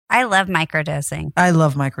I love microdosing. I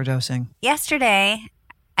love microdosing. Yesterday,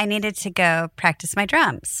 I needed to go practice my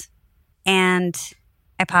drums. And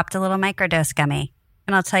I popped a little microdose gummy.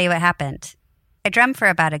 And I'll tell you what happened. I drummed for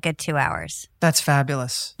about a good 2 hours. That's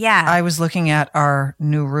fabulous. Yeah. I was looking at our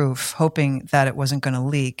new roof, hoping that it wasn't going to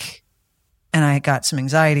leak. And I got some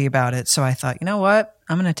anxiety about it. So I thought, you know what?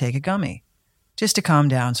 I'm going to take a gummy just to calm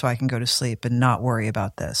down so I can go to sleep and not worry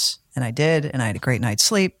about this. And I did. And I had a great night's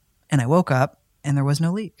sleep. And I woke up and there was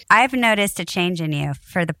no leak. I've noticed a change in you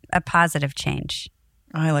for a positive change.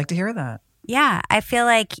 I like to hear that. Yeah. I feel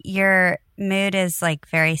like your mood is like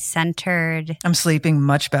very centered. I'm sleeping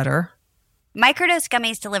much better. Microdose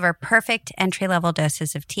gummies deliver perfect entry-level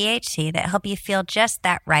doses of THC that help you feel just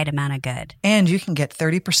that right amount of good. And you can get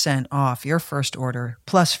 30% off your first order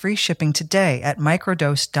plus free shipping today at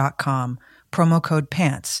microdose.com, promo code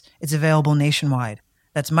PANTS. It's available nationwide.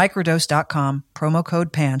 That's microdose.com, promo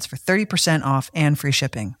code PANTS for 30% off and free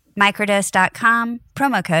shipping. Microdose.com,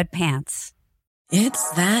 promo code PANTS. It's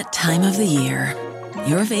that time of the year.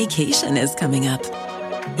 Your vacation is coming up.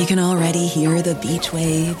 You can already hear the beach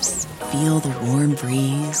waves, feel the warm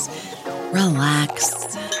breeze,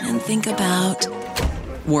 relax, and think about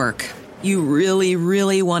work. You really,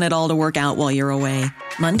 really want it all to work out while you're away.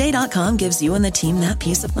 Monday.com gives you and the team that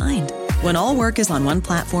peace of mind. When all work is on one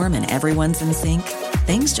platform and everyone's in sync,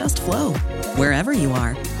 things just flow. Wherever you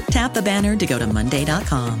are, tap the banner to go to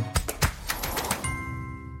Monday.com.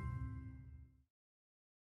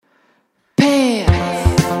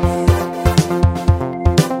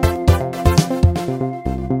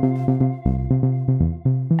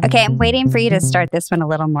 Okay, I'm waiting for you to start this one a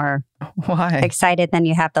little more Why? excited than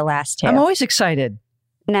you have the last two. I'm always excited.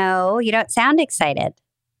 No, you don't sound excited.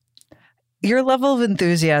 Your level of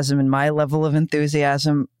enthusiasm and my level of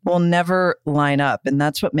enthusiasm will never line up. And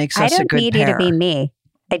that's what makes us a good pair. I don't need you to be me.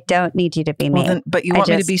 I don't need you to be me. Then, but you want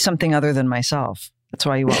me to be something other than myself. That's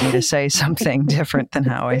why you want me to say something different than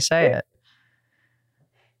how I say it.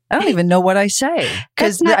 I don't even know what I say.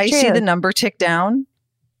 Because I see the number tick down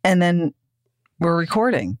and then we're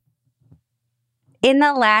recording. In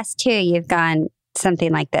the last two, you've gone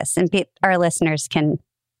something like this. And our listeners can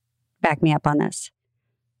back me up on this.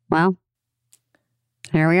 Well,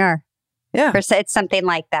 here we are. Yeah. It's something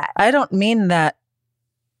like that. I don't mean that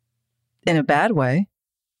in a bad way.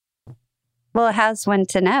 Well, how's one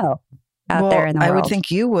to know out there in the world? I would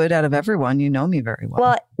think you would out of everyone. You know me very well.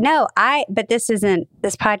 Well, no, but this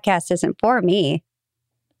podcast isn't for me.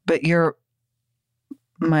 But you're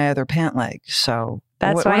my other pant leg. So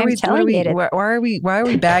that's why I'm telling you. Why are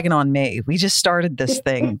we bagging on me? We just started this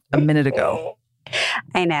thing a minute ago.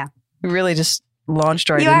 I know. We really just launched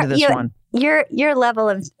right into this one. Your level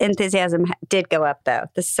of enthusiasm did go up, though.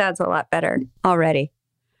 This sounds a lot better already.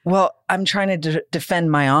 Well, I'm trying to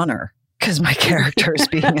defend my honor because my character is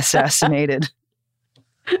being assassinated.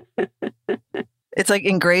 It's like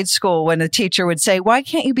in grade school when a teacher would say, "Why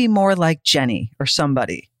can't you be more like Jenny or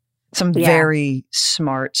somebody?" Some very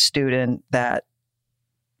smart student that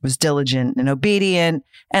was diligent and obedient.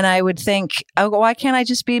 And I would think, oh, why can't I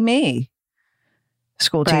just be me?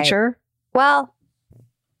 School teacher? Well,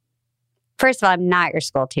 first of all, I'm not your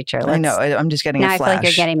school teacher. I know. I'm just getting a flash. Now I feel like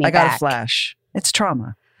you're getting me back. I got a flash. It's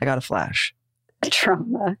trauma. I got a flash.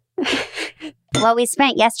 Trauma. Well, we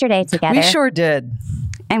spent yesterday together. We sure did.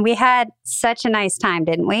 And we had such a nice time,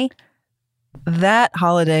 didn't we? That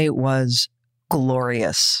holiday was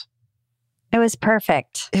glorious. It was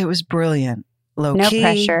perfect. It was brilliant. Low no key.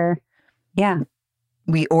 Pressure. Yeah.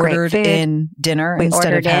 We ordered in dinner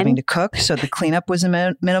instead of having to cook. So the cleanup was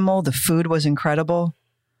minimal. The food was incredible.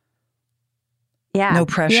 Yeah. No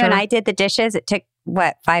pressure. You and I did the dishes. It took,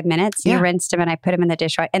 5 minutes? Yeah. You rinsed them and I put them in the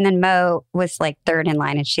dishwasher. And then Mo was like third in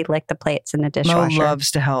line and she licked the plates in the dishwasher. Mo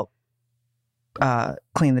loves to help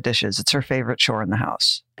clean the dishes. It's her favorite chore in the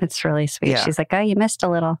house. It's really sweet. Yeah. She's like, oh, you missed a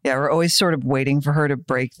little. Yeah, we're always sort of waiting for her to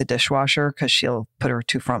break the dishwasher because she'll put her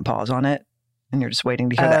 2 front paws on it. And you're just waiting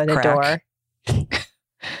to hear that crack. Door.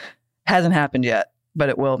 Hasn't happened yet, but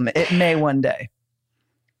it will. It may one day.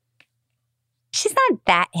 She's not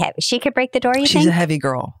that heavy. She could break the door, you think? She's a heavy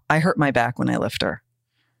girl. I hurt my back when I lift her.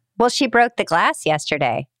 Well, she broke the glass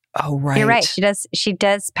yesterday. Oh, right. You're right. She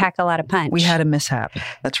does pack a lot of punch. We had a mishap.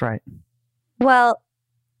 That's right. Well,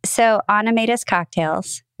 so Anna made us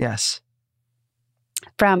cocktails. Yes.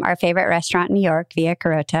 From our favorite restaurant in New York, Via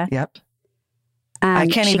Carota. Yep. I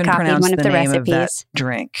can't even pronounce the name of that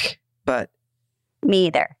drink, but... Me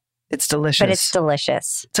either. It's delicious. But it's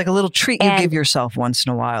delicious. It's like a little treat you give yourself once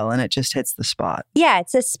in a while, and it just hits the spot. Yeah,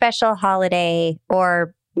 it's a special holiday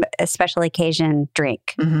or a special occasion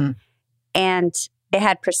drink. Mm-hmm. And it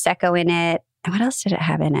had Prosecco in it. And what else did it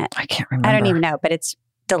have in it? I can't remember. I don't even know, but it's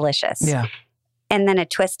delicious. Yeah. And then a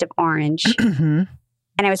twist of orange. Mhm.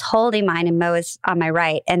 And I was holding mine and Mo was on my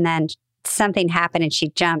right. And then something happened and she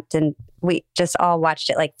jumped and we just all watched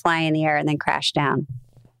it like fly in the air and then crash down.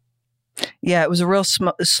 Yeah, it was a real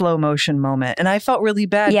slow motion moment. And I felt really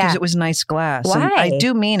bad because it was nice glass. Why? And I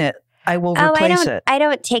do mean it. I will replace it. I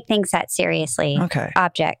don't take things that seriously. Okay.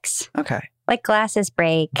 Objects. Okay. Like glasses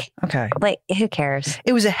break. Okay. Like, who cares?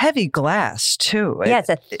 It was a heavy glass, too. Yeah, it's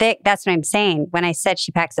a thick, that's what I'm saying. When I said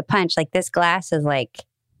she packs a punch, like this glass is like,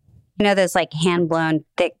 you know, those like hand-blown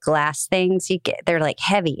thick glass things you get, they're like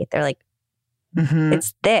heavy. They're like,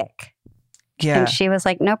 it's thick. Yeah. And she was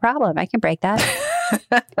like, no problem. I can break that.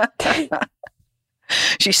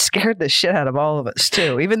 She scared the shit out of all of us,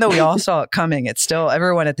 too. Even though we all saw it coming, it's still,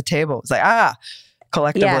 everyone at the table was like,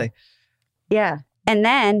 collectively. Yeah. And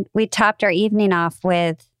then we topped our evening off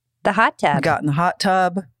with the hot tub. We got in the hot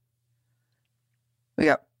tub.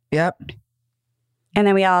 Yep. And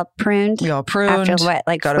then we all pruned. After what?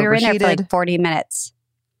 Like, got we were in there for overheated. like 40 minutes.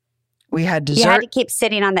 We had dessert. You had to keep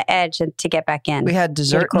sitting on the edge to get back in. We had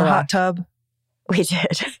dessert in the hot tub. We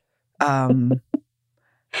did.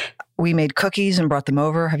 We made cookies and brought them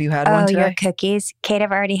over. Have you had one today? Oh, your cookies? Kate,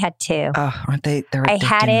 I've already had 2. Oh, aren't they? They're I addicting.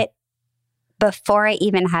 had it before I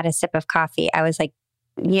even had a sip of coffee. I was like,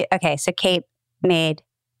 okay, so Kate made,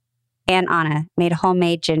 and Anna made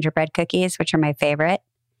homemade gingerbread cookies, which are my favorite,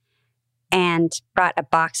 and brought a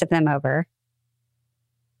box of them over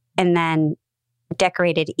and then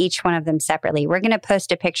decorated each one of them separately. We're going to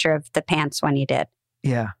post a picture of the pants one you did.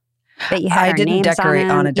 Yeah. But you had I our didn't names decorate. on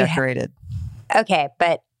them. Anna decorated. Okay,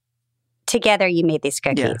 but together you made these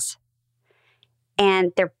cookies. Yeah.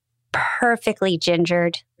 And they're perfectly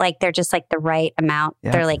gingered. Like they're just like the right amount.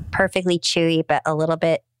 Yeah. They're like perfectly chewy, but a little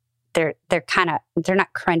bit, they're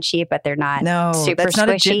not crunchy, but they're not super that's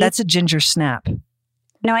squishy. That's a ginger snap.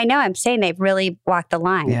 No, I know. I'm saying they've really walked the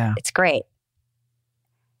line. Yeah. It's great.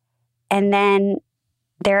 And then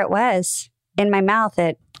there it was in my mouth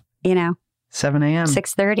at, 7 a.m.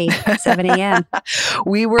 6:30, 7 a.m.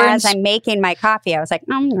 I'm making my coffee, I was like,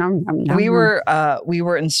 nom, nom, nom, nom. We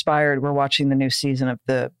were inspired. We're watching the new season of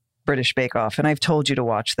the British Bake Off, and I've told you to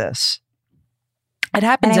watch this. It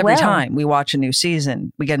happens every time we watch a new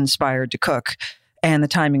season. We get inspired to cook, and the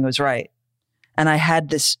timing was right. And I had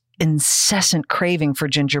this incessant craving for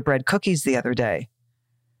gingerbread cookies the other day.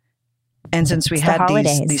 And since we had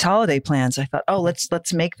these holiday plans, I thought,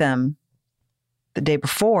 let's make them the day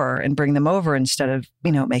before and bring them over instead of,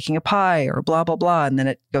 making a pie or blah, blah, blah. And then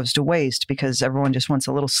it goes to waste because everyone just wants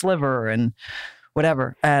a little sliver and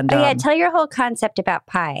whatever. And tell your whole concept about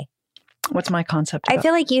pie. What's my concept about? I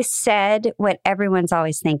feel like you said what everyone's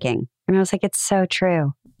always thinking. And I was like, it's so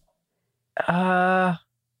true.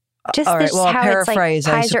 Just all right. Well, I'll paraphrase,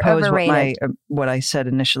 I suppose, what I said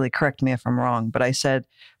initially. Correct me if I'm wrong, but I said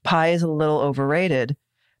pie is a little overrated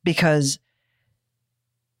because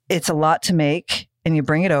it's a lot to make and you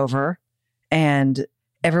bring it over and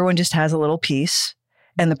everyone just has a little piece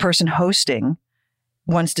and the person hosting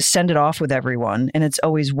wants to send it off with everyone and it's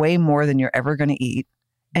always way more than you're ever going to eat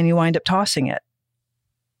and you wind up tossing it.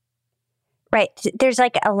 Right. There's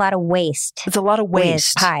like a lot of waste. It's a lot of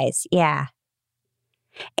waste. With pies. Yeah.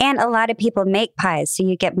 And a lot of people make pies. So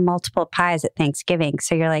you get multiple pies at Thanksgiving.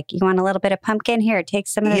 So you're like, you want a little bit of pumpkin? Here, take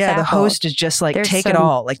some of this apple. The host is just like, take it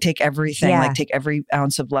all. Like take everything. Like take every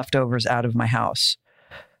ounce of leftovers out of my house.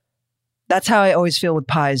 That's how I always feel with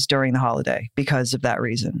pies during the holiday because of that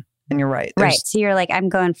reason. And you're right. Right. So you're like, I'm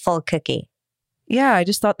going full cookie. Yeah. I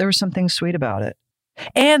just thought there was something sweet about it.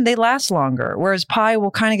 And they last longer. Whereas pie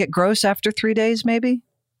will kind of get gross after 3 days, maybe.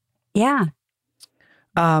 Yeah.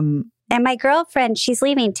 And my girlfriend, she's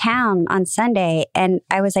leaving town on Sunday. And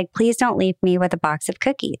I was like, please don't leave me with a box of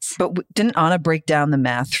cookies. But didn't Anna break down the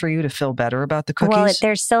math for you to feel better about the cookies? Well,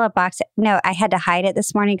 there's still a box. No, I had to hide it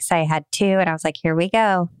this morning because I had 2. And I was like, here we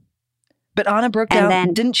go. But Anna broke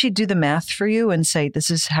down. Didn't she do the math for you and say, this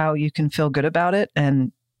is how you can feel good about it?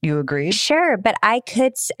 And you agreed? Sure. But I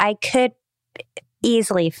could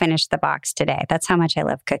easily finish the box today. That's how much I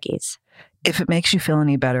love cookies. If it makes you feel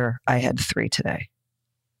any better, I had 3 today.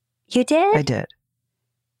 You did? I did.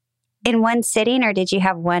 In one sitting, or did you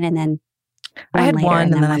have one and then I had later,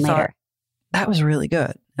 one and then I thought, that was really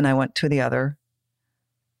good. And I went to the other.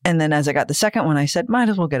 And then as I got the second one, I said, might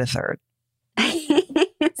as well get a third.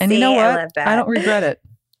 And See, you know what? I don't regret it.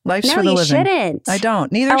 Life's for the living. No, you shouldn't. I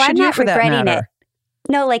don't. Neither should you for that matter. It.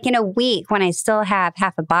 No, like in a week when I still have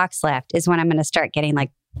half a box left is when I'm going to start getting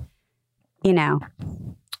like,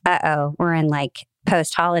 we're in like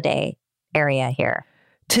post-holiday area here.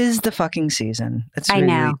 'Tis the fucking season. It's I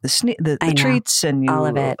know. The treats and you all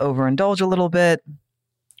of it. overindulge a little bit.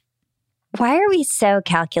 Why are we so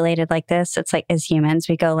calculated like this? It's like as humans,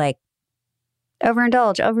 we go like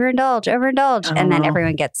overindulge, overindulge, overindulge. And then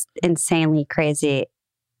everyone gets insanely crazy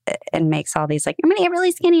and makes all these like, I'm going to get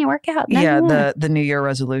really skinny and work out. Yeah, the New Year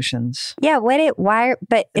resolutions. Yeah,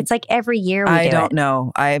 but it's like every year we I do don't it.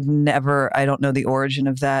 know. I don't know the origin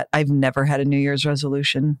of that. I've never had a New Year's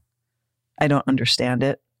resolution. I don't understand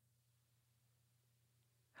it.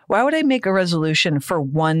 Why would I make a resolution for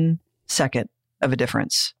 1 second of a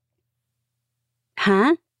difference?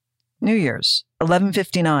 Huh? New Year's,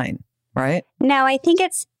 11:59, right? No, I think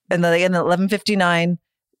it's... And then 11:59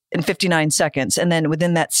 and 59 seconds. And then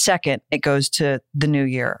within that second, it goes to the new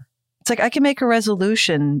year. It's like I can make a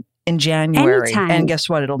resolution in January. Anytime. And guess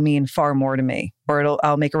what? It'll mean far more to me. Or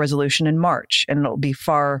I'll make a resolution in March and it'll be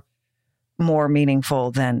far more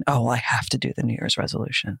meaningful than, oh, I have to do the New Year's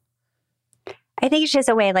resolution. I think it's just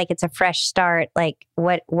a way, like it's a fresh start. Like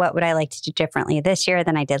what would I like to do differently this year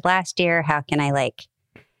than I did last year? How can I like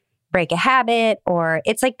break a habit? Or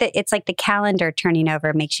it's like the calendar turning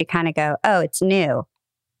over makes you kind of go, oh, it's new.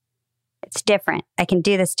 It's different. I can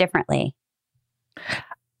do this differently.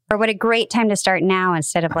 Or what a great time to start now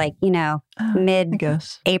instead of like,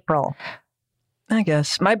 mid-April. I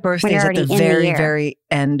guess. My birthday is at the very, very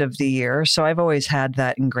end of the year. So I've always had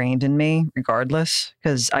that ingrained in me regardless,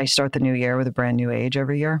 because I start the new year with a brand new age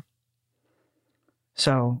every year.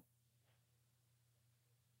 So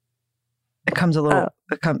it comes a little,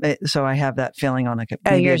 so I have that feeling on like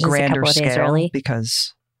maybe a grander scale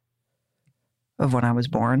because of when I was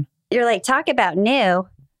born. You're like, talk about new.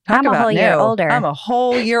 I'm a whole year older. I'm a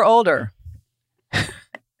whole year older.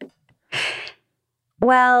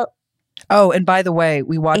 Well. Oh, and by the way,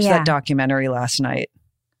 we watched that documentary last night.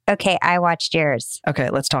 Okay, I watched yours. Okay,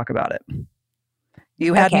 let's talk about it.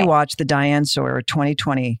 You had me watch the Diane Sawyer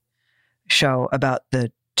 2020 show about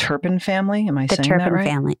the Turpin family. Am I saying that right? The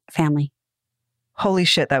Turpin family. Holy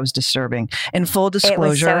shit, that was disturbing. In full disclosure, it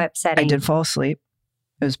was so upsetting. I did fall asleep.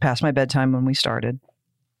 It was past my bedtime when we started.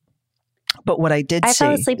 But what I did see... I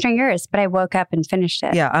fell asleep during yours, but I woke up and finished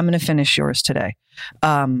it. Yeah, I'm going to finish yours today.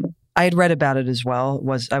 I had read about it as well.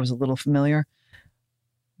 I was a little familiar.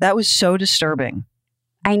 That was so disturbing.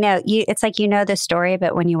 I know. It's like you know the story,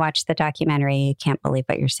 but when you watch the documentary, you can't believe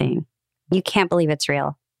what you're seeing. You can't believe it's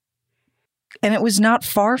real. And it was not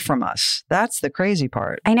far from us. That's the crazy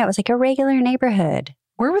part. I know. It was like a regular neighborhood.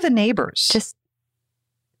 Where were the neighbors? Just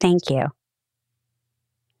thank you.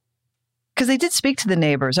 Because they did speak to the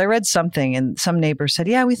neighbors. I read something and some neighbors said,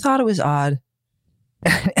 yeah, we thought it was odd.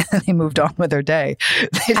 And they moved on with their day.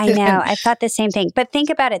 I know. I thought the same thing. But think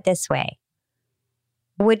about it this way.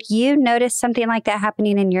 Would you notice something like that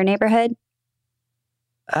happening in your neighborhood?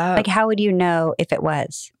 Like, how would you know if it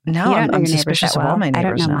was? No, I'm suspicious of all my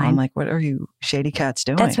neighbors now. I'm like, what are you shady cats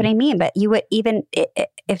doing? That's what I mean. But you would even,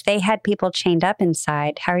 if they had people chained up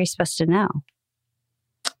inside, how are you supposed to know?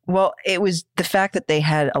 Well, it was the fact that they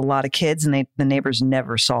had a lot of kids and the neighbors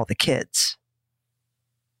never saw the kids.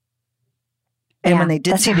 And when they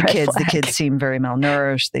did see the kids seemed very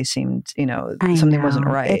malnourished. They seemed, something wasn't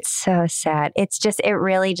right. It's so sad. It's just, it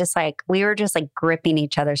really just like, we were just like gripping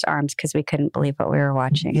each other's arms because we couldn't believe what we were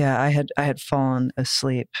watching. Yeah, I had fallen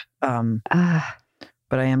asleep, but I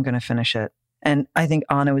am going to finish it. And I think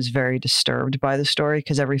Anna was very disturbed by the story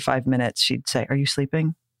because every 5 minutes she'd say, are you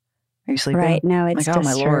sleeping? Are you sleeping? Right. No, it's like, disturbing.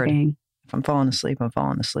 Oh, my Lord. If I'm falling asleep, I'm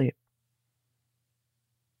falling asleep.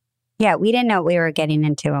 Yeah, we didn't know what we were getting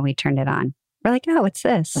into when we turned it on. We're like, oh, what's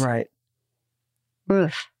this? Right.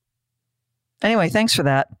 Oof. Anyway, thanks for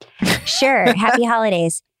that. Sure. Happy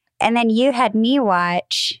holidays. And then you had me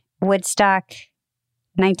watch Woodstock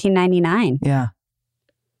 1999. Yeah.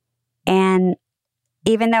 And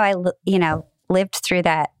even though I, lived through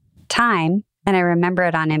that time and I remember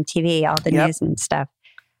it on MTV, all the news and stuff,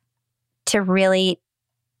 to really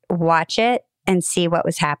watch it and see what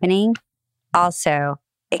was happening, also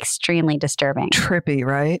extremely disturbing. Trippy,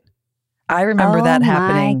 right? I remember that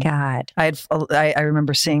happening. Oh my God. I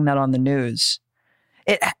remember seeing that on the news.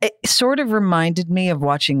 It sort of reminded me of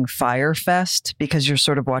watching Fyre Fest because you're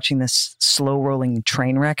sort of watching this slow rolling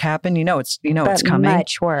train wreck happen. It's coming.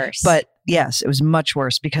 Much worse. But yes, it was much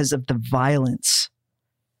worse because of the violence.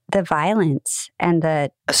 The violence and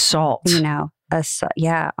the assault. On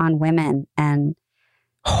women and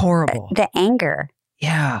horrible. The anger.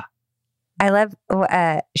 Yeah. I love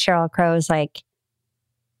Sheryl Crow's like,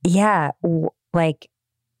 white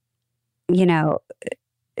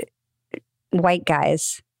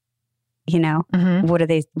guys, mm-hmm. what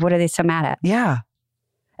are they so mad at? Yeah.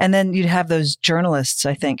 And then you'd have those journalists,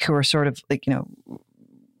 I think, who are sort of like,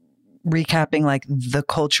 recapping like the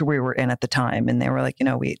culture we were in at the time. And they were like,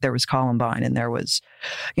 there was Columbine and there was,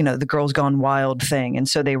 the Girls Gone Wild thing. And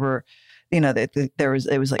so they were,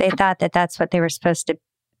 it was like. They thought that that's what they were supposed to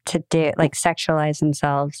do, like sexualize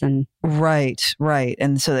themselves and. Right.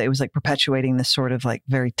 And so it was like perpetuating this sort of like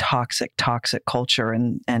very toxic culture.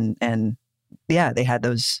 And yeah, they had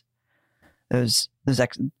that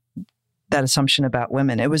assumption about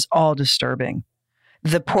women. It was all disturbing.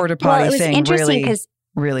 The porta potty thing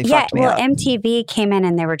really fucked me up. MTV came in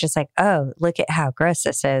and they were just like, oh, look at how gross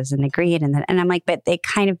this is and the greed and I'm like, but they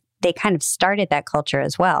kind of started that culture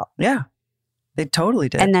as well. Yeah, they totally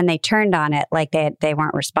did. And then they turned on it like they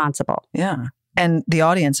weren't responsible. Yeah, and the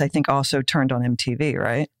audience I think also turned on MTV,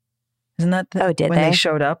 right? Isn't that when they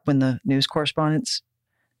showed up, when the news correspondents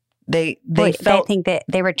they think that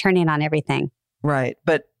they were turning on everything, right?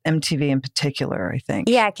 But MTV in particular, I think.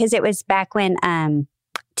 Yeah, because it was back when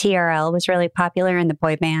TRL was really popular and the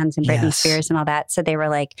boy bands and Britney Spears and all that. So they were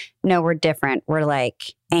like, no, we're different. We're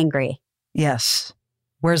like angry. Yes.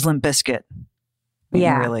 Where's Limp Bizkit?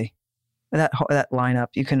 Yeah. Really? That lineup,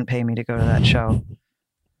 you couldn't pay me to go to that show.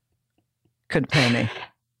 Couldn't pay me.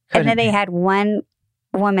 And then they had one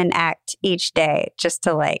woman act each day just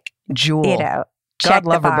to like, Jewel. Check God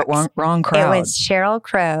love her, but wrong crowd. It was Sheryl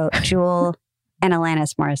Crow, Jewel, and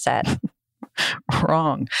Alanis Morissette.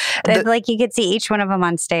 Wrong. Like you could see each one of them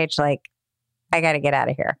on stage like, I got to get out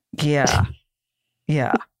of here. Yeah.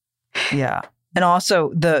 And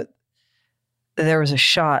also there was a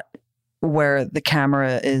shot where the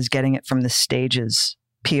camera is getting it from the stage's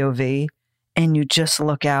POV and you just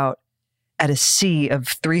look out at a sea of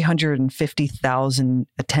 350,000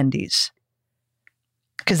 attendees.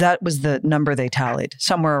 Because that was the number they tallied,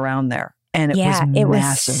 somewhere around there. And it was massive. It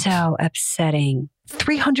was so upsetting.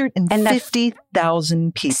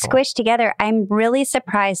 350,000 people. Squished together. I'm really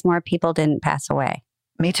surprised more people didn't pass away.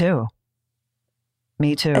 Me too.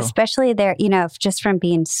 Especially there, just from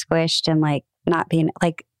being squished and like not being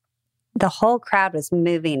like the whole crowd was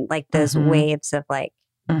moving like those waves of like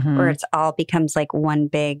where it's all becomes like one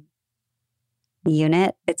big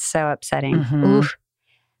unit. It's so upsetting. Oof.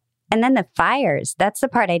 And then the fires, that's the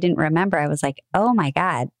part I didn't remember. I was like, oh my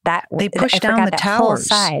God, they pushed down the towers,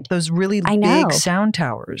 side. Those really big sound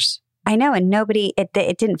towers. I know. And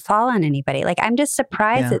it didn't fall on anybody. Like, I'm just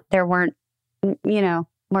surprised that there weren't,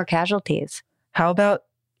 more casualties. How about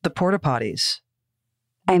the porta potties?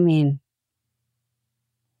 I mean,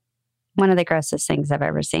 one of the grossest things I've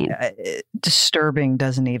ever seen. Disturbing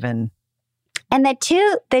doesn't even. And the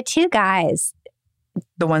two guys.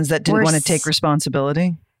 The ones that didn't want to take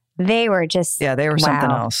responsibility? They were just... Yeah, they were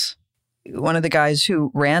something else. One of the guys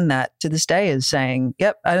who ran that to this day is saying,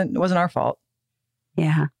 yep, it wasn't our fault.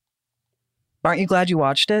 Yeah. Aren't you glad you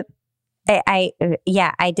watched it? I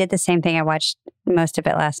did the same thing. I watched most of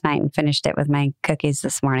it last night and finished it with my cookies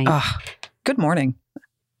this morning. Oh, good morning.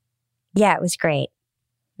 Yeah, it was great.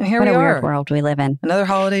 And here what we a are. Weird world we live in. Another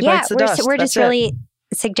holiday bites the dust. We're just really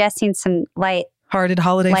suggesting some light-hearted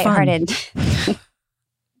holiday fun.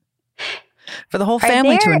 For the whole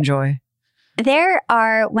family to enjoy. There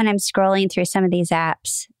are, when I'm scrolling through some of these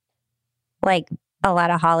apps, like a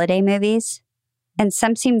lot of holiday movies, and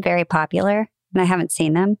some seem very popular, and I haven't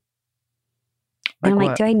seen them. And I'm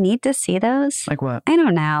like, do I need to see those? Like what? I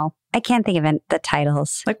don't know. I can't think of the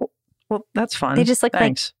titles. Like, well, that's fun. They just look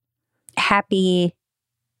like happy.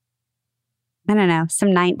 I don't know.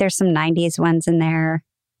 There's some 90s ones in there.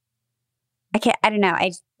 I don't know.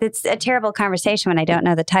 It's a terrible conversation when I don't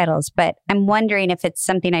know the titles, but I'm wondering if it's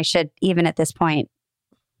something I should, even at this point,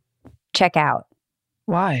 check out.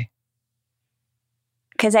 Why?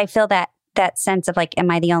 Because I feel that sense of like,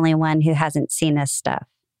 am I the only one who hasn't seen this stuff?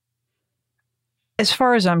 As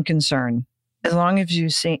far as I'm concerned, as long as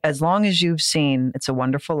you've seen It's a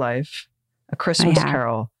Wonderful Life, A Christmas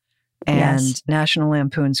Carol, and National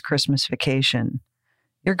Lampoon's Christmas Vacation,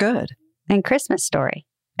 you're good. And Christmas Story.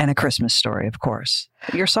 And A Christmas Story, of course.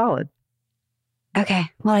 You're solid. Okay.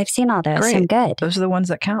 Well, I've seen all those. Great. I'm good. Those are the ones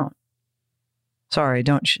that count. Sorry,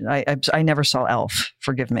 I never saw Elf.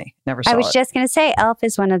 Forgive me. Never saw it. I was just going to say Elf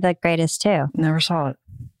is one of the greatest too. Never saw it.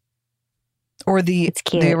 Or the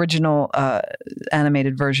original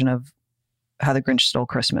animated version of How the Grinch Stole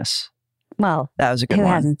Christmas. Well, that was a good one.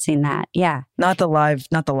 Who hasn't seen that? Yeah. Not the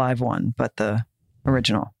live one, but the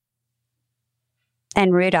original.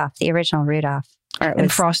 And Rudolph, the original Rudolph.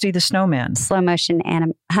 And Frosty the Snowman. Slow motion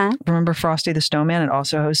huh? Remember Frosty the Snowman? It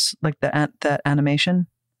also hosts like that animation.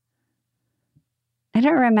 I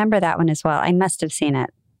don't remember that one as well. I must have seen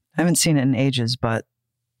it. I haven't seen it in ages, but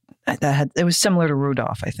it was similar to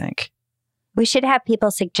Rudolph, I think. We should have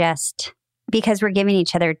people suggest, because we're giving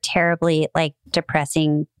each other terribly like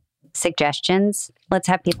depressing suggestions, let's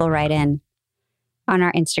have people write in on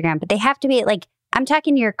our Instagram. But they have to be like, I'm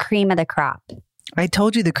talking your cream of the crop. I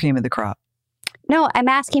told you the cream of the crop. No, I'm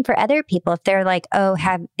asking for other people if they're like, oh,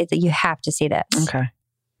 you have to see this. Okay.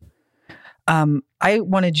 I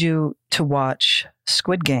wanted you to watch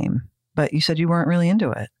Squid Game, but you said you weren't really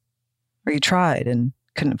into it. Or you tried and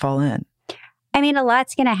couldn't fall in. I mean, a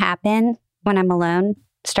lot's going to happen when I'm alone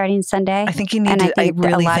starting Sunday. I think you need to, I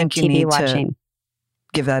really think you need watching. To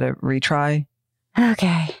give that a retry.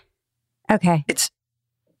 Okay. It's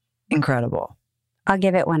incredible. I'll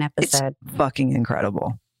give it one episode. It's fucking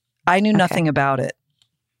incredible. I knew nothing about it.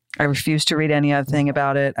 I refused to read anything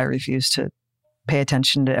about it. I refused to pay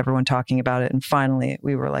attention to everyone talking about it. And finally,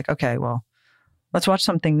 we were like, okay, well, let's watch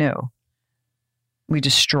something new. We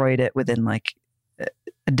destroyed it within like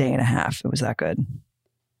a day and a half. It was that good.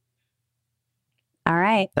 All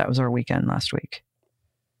right. That was our weekend last week.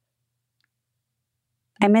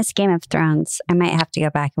 I miss Game of Thrones. I might have to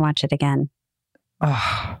go back and watch it again.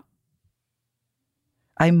 Oh,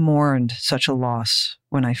 I mourned such a loss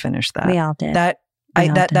when I finished that. We all did.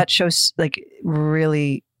 That shows like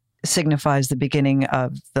really signifies the beginning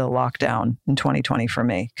of the lockdown in 2020 for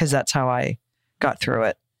me, because that's how I got through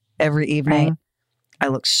it. Every evening, right. I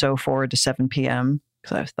looked so forward to 7 p.m.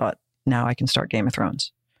 because I thought, now I can start Game of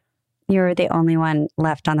Thrones. You were the only one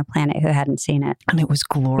left on the planet who hadn't seen it. And it was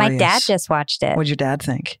glorious. My dad just watched it. What'd your dad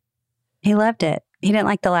think? He loved it. He didn't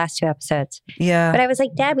like the last 2 episodes. Yeah. But I was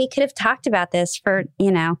like, Dad, we could have talked about this for,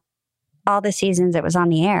 all the seasons it was on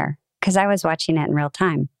the air, because I was watching it in real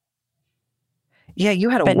time. Yeah, you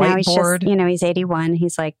had a but whiteboard. Now he's just, he's 81.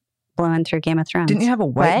 He's like blowing through Game of Thrones. Didn't you have a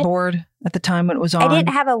whiteboard at the time when it was on? I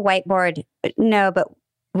didn't have a whiteboard. No, but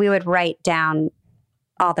we would write down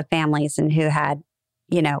all the families and who had,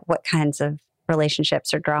 what kinds of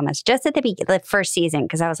relationships or dramas just at the first season.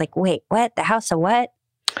 Because I was like, wait, what? The House of what?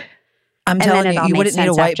 I'm telling you, you wouldn't need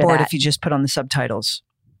a whiteboard if you just put on the subtitles.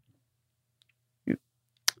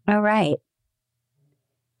 Oh, right.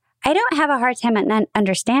 I don't have a hard time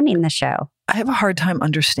understanding the show. I have a hard time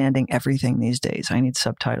understanding everything these days. I need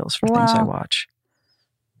subtitles for things I watch.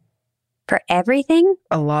 For everything?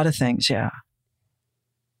 A lot of things, yeah.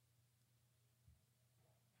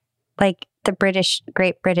 Like the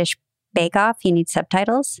Great British Bake Off, you need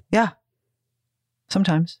subtitles? Yeah.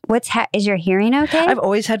 Sometimes. Is your hearing okay? I've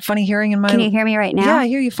always had funny hearing in my... Can you hear me right now? Yeah, I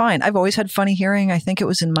hear you fine. I've always had funny hearing. I think it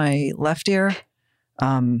was in my left ear.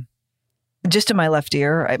 Just in my left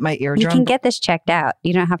ear, my eardrum. You can get this checked out.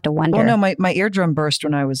 You don't have to wonder. Well, no, my eardrum burst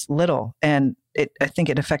when I was little, and I think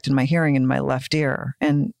it affected my hearing in my left ear.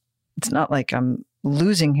 And it's not like I'm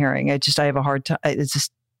losing hearing. I have a hard time. It's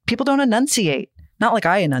just people don't enunciate. Not like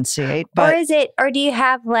I enunciate, but or do you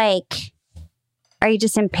have are you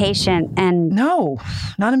just impatient and no,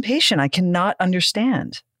 not impatient. I cannot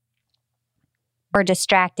understand. Or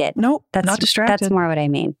distracted. Nope, not distracted. That's more what I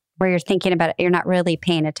mean. Where you're thinking about it, you're not really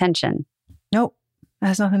paying attention. Nope, it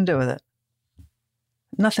has nothing to do with it.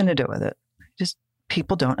 Nothing to do with it. Just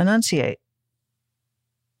people don't enunciate.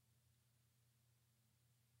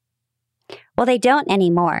 Well, they don't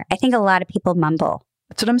anymore. I think a lot of people mumble.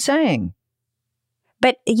 That's what I'm saying.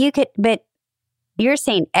 But you're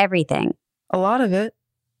saying everything. A lot of it.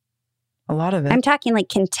 I'm talking like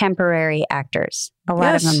contemporary actors. A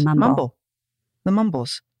lot of them mumble. The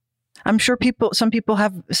mumbles. I'm sure some people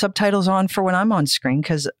have subtitles on for when I'm on screen,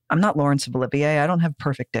 because I'm not Laurence Olivier. I don't have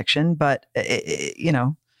perfect diction, but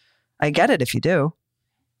I get it if you do.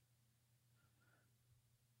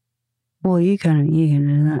 Well, you can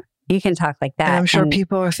do that. You can talk like that. And I'm sure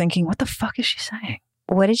people are thinking, what the fuck is she saying?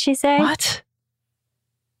 What did she say? What?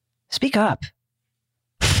 Speak up.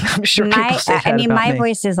 I'm sure people say that about my me.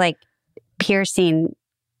 voice is like piercing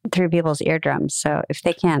through people's eardrums. So if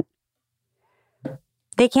they can't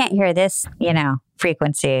hear this,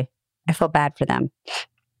 frequency, I feel bad for them.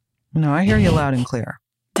 No, I hear you loud and clear.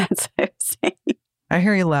 That's what I'm saying. I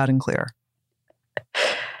hear you loud and clear.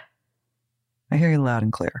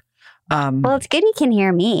 Well, it's good you can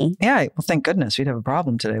hear me. Yeah, well, thank goodness. We'd have a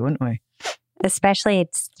problem today, wouldn't we? Especially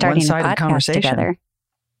starting a podcast together.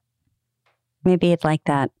 Maybe you'd like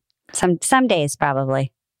that. Some days,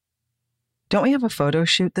 probably. Don't we have a photo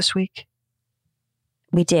shoot this week?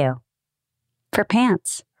 We do. For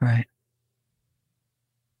pants. Right.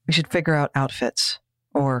 We should figure out outfits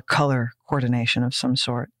or color coordination of some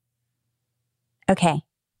sort. Okay.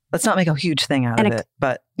 Let's not make a huge thing out of it,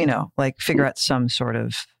 but, figure out some sort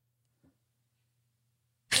of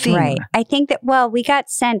theme. Right. I think that, we got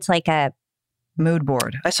sent like a mood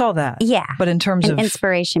board. I saw that. Yeah. But in terms of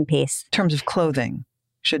inspiration piece. In terms of clothing,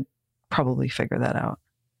 should probably figure that out.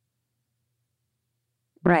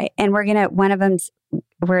 Right. And one of them's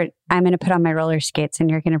I'm going to put on my roller skates and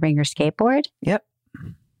you're going to bring your skateboard? Yep.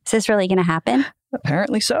 Is this really going to happen?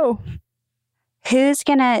 Apparently so. Who's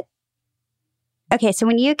going to... Okay, so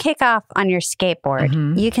when you kick off on your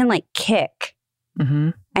skateboard, you can like kick.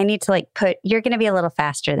 I need to like you're going to be a little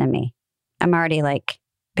faster than me. I'm already like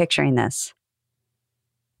picturing this.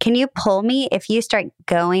 Can you pull me? If you start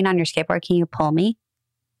going on your skateboard, can you pull me?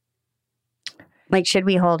 Like, should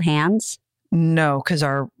we hold hands? No, because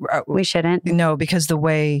we shouldn't. No, because the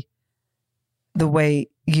way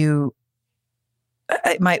you,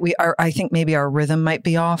 I think maybe our rhythm might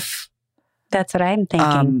be off. That's what I'm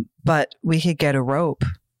thinking. But we could get a rope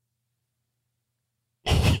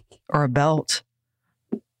or a belt.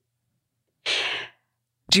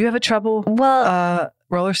 Do you have a trouble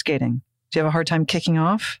roller skating? Do you have a hard time kicking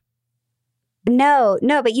off? No,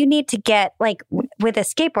 but you need to get like with a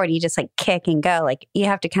skateboard, you just like kick and go. Like you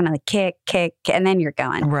have to kind of like kick, and then you're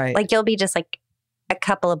going. Right. Like you'll be just like a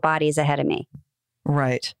couple of bodies ahead of me.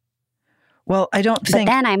 Right. Well, I don't think...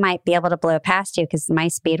 But then I might be able to blow past you because my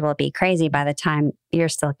speed will be crazy by the time you're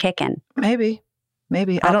still kicking. Maybe.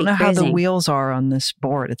 I don't know how the wheels are on this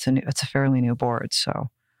board. It's a fairly new board, so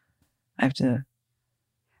I have to...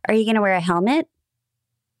 Are you going to wear a helmet?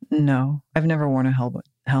 No, I've never worn a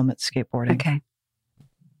helmet skateboarding. Okay.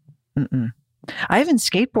 I haven't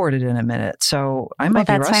skateboarded in a minute, so I might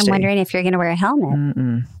be rusty. That's why I'm wondering if you're going to wear a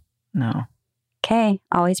helmet. No. Okay.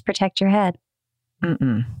 Always protect your head.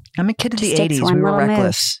 I'm a kid of the 80s. We were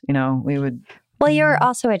reckless. You know, we would... Well, you were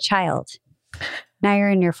also a child. Now you're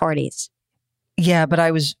in your 40s. Yeah, but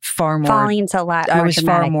I was far more... Falling's a lot more I was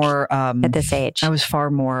far more... at this age. I was far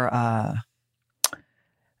more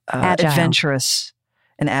adventurous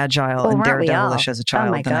and agile and daredevilish as a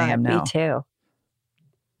child than I am now. Me too.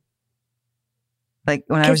 Like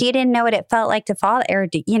when because you didn't know what it felt like to fall, or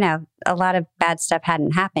a lot of bad stuff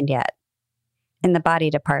hadn't happened yet in the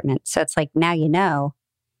body department. So it's like now you know.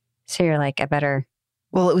 So you're like, I better.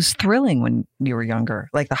 Well, it was thrilling when you were younger.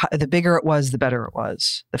 Like the bigger it was, the better it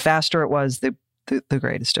was. The faster it was, the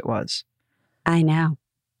greatest it was. I know.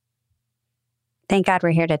 Thank God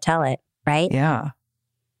we're here to tell it, right? Yeah.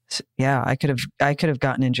 Yeah, I could have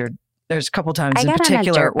gotten injured. There's a couple times in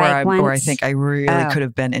particular where I think I really could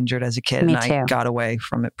have been injured as a kid, and I got away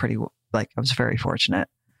from it pretty. I was very fortunate.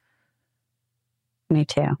 Me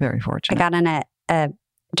too. Very fortunate. I got on a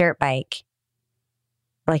dirt bike,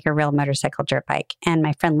 like a real motorcycle dirt bike, and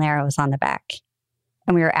my friend Lara was on the back,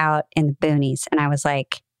 and we were out in the boonies, and I was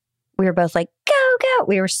like, we were both like, go!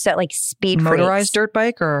 We were so like speed motorized freaks. Dirt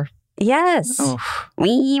bike or yes. Oh.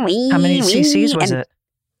 Wee. How many cc's was it?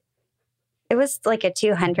 It was like a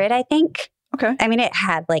 200, I think. Okay. I mean, it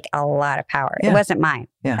had like a lot of power. Yeah. It wasn't mine.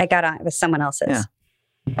 Yeah. I got on, it was someone else's.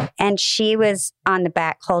 Yeah. And she was on the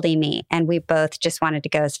back holding me. And we both just wanted to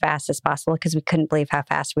go as fast as possible because we couldn't believe how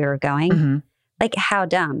fast we were going. Mm-hmm. Like, how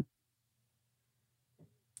dumb.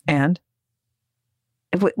 And?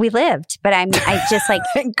 We lived. But I just like,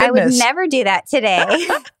 I would never do that today.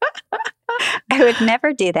 I would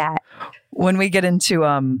never do that. When we get into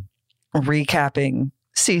recapping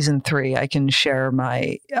season 3, I can share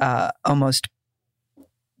my almost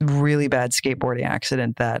really bad skateboarding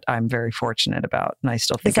accident that I'm very fortunate about, and I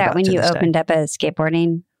still think about. Is that when you opened up a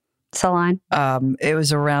skateboarding salon? It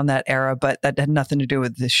was around that era, but that had nothing to do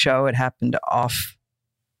with the show. It happened off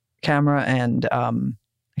camera, and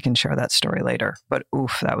I can share that story later. But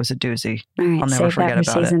oof, that was a doozy. All right, I'll never forget about it.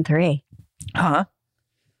 Save that for season 3. Huh?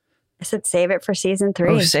 I said save it for season 3.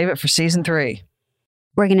 Oh, save it for season 3.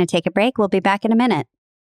 We're going to take a break. We'll be back in a minute.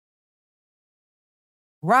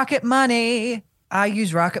 Rocket Money. I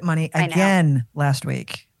used Rocket Money again last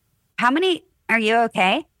week. How many? Are you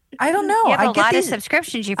okay? I don't know. You have a lot of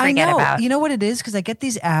subscriptions you forget about. You know what it is? Because I get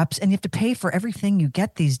these apps and you have to pay for everything you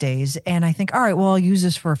get these days. And I think, all right, well, I'll use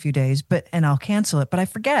this for a few days, and I'll cancel it. But I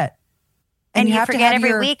forget. And you forget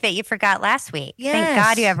every week that you forgot last week. Yes. Thank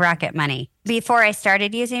God you have Rocket Money. Before I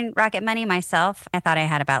started using Rocket Money myself, I thought I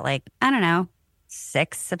had about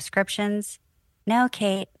 6 subscriptions. No,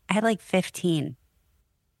 Kate, I had 15.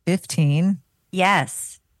 15?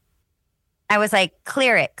 Yes. I was like,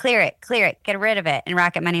 clear it, get rid of it. And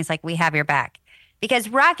Rocket Money is like, we have your back. Because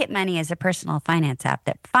Rocket Money is a personal finance app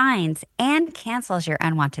that finds and cancels your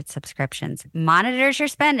unwanted subscriptions, monitors your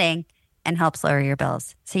spending, and helps lower your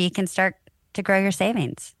bills so you can start to grow your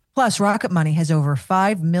savings. Plus, Rocket Money has over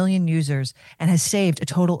 5 million users and has saved a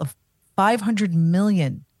total of $500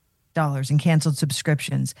 million in canceled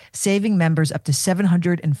subscriptions, saving members up to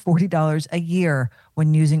 $740 a year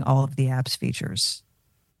when using all of the app's features.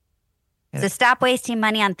 So stop wasting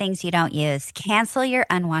money on things you don't use. Cancel your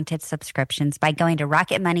unwanted subscriptions by going to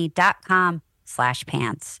rocketmoney.com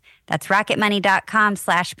rocketmoney.com/pants. That's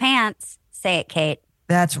rocketmoney.com/pants. Say it, Kate.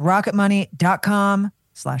 That's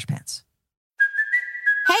rocketmoney.com/pants.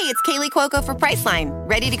 Hey, it's Kaylee Cuoco for Priceline.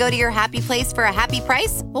 Ready to go to your happy place for a happy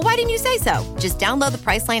price? Well, why didn't you say so? Just download the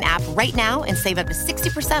Priceline app right now and save up to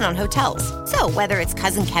 60% on hotels. So whether it's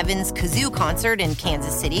Cousin Kevin's Kazoo Concert in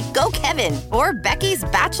Kansas City, go Kevin, or Becky's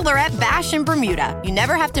Bachelorette Bash in Bermuda, you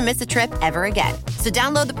never have to miss a trip ever again. So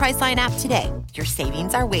download the Priceline app today. Your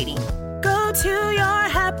savings are waiting. Go to your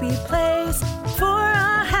happy place for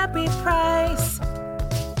a happy price.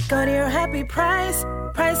 Go to your happy price,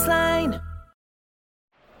 Priceline.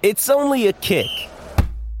 It's only a kick,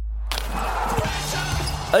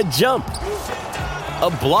 a jump, a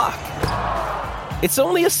block. It's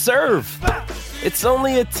only a serve. It's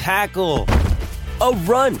only a tackle, a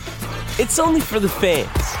run. It's only for the fans.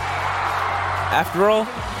 After all,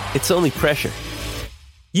 it's only pressure.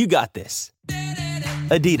 You got this.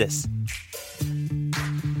 Adidas.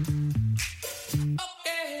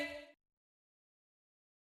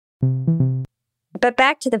 But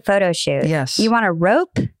back to the photo shoot. Yes. You want a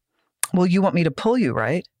rope? Well, you want me to pull you,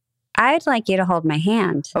 right? I'd like you to hold my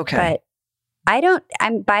hand. Okay. But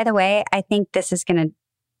by the way, I think this is going to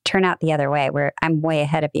turn out the other way where I'm way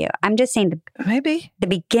ahead of you. I'm just saying Maybe. the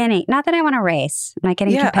beginning. Not that I want to race. I'm not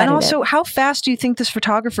getting competitive. And also, how fast do you think this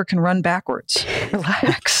photographer can run backwards?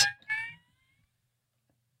 Relax.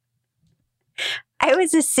 I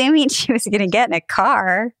was assuming she was going to get in a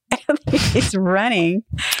car. I don't think she's running.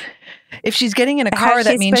 If she's getting in a car,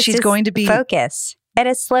 that means she's going to be... Focus at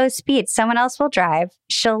a slow speed. Someone else will drive.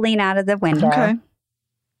 She'll lean out of the window. Okay.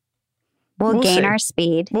 We'll gain see. our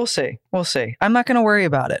speed. We'll see. We'll see. I'm not going to worry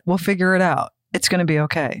about it. We'll figure it out. It's going to be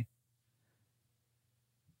okay.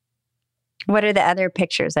 What are the other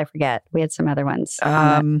pictures? I forget. We had some other ones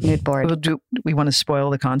on the mood board. Do we want to spoil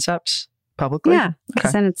the concepts publicly? Yeah.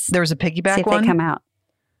 Because then it's... There was a piggyback see if one? they come out.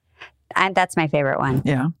 That's my favorite one.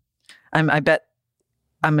 Yeah. I bet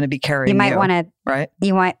I'm going to be carrying you. might want to... Right?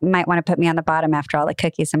 You might want to put me on the bottom after all the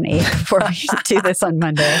cookies I'm going to eat before we do this on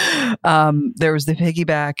Monday. There was the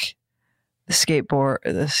piggyback, the skateboard.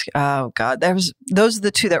 Oh, God. Those are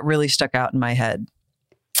the two that really stuck out in my head.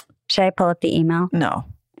 Should I pull up the email? No.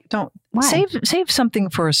 Don't. Why? Save something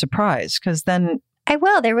for a surprise, because then... I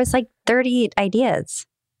will. There was like 30 ideas.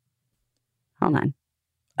 Hold on.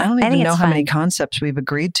 I don't even know how many fun. concepts we've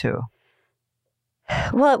agreed to.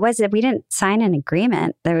 Well, we didn't sign an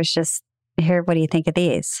agreement. There was just, here, what do you think of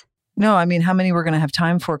these? No, I mean, how many we're going to have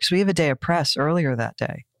time for? Because we have a day of press earlier that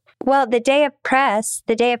day. Well, the day of press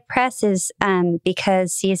is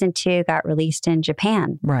because season 2 got released in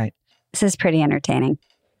Japan. Right. This is pretty entertaining.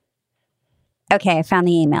 Okay, I found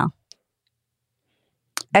the email.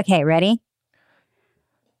 Okay, ready?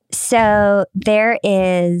 So there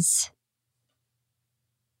is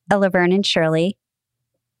a Laverne and Shirley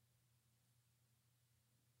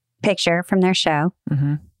picture from their show.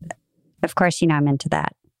 Mm-hmm. Of course, you know I'm into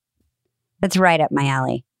that. That's right up my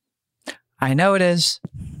alley. I know it is.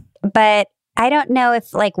 But I don't know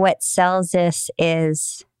if like what sells this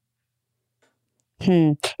is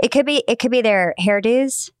it could be their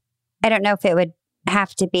hairdos. I don't know if it would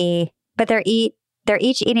have to be, but they're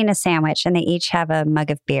each eating a sandwich and they each have a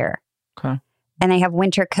mug of beer. Okay. And they have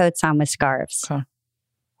winter coats on with scarves. Okay.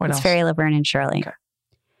 What it's else? very Laverne and Shirley.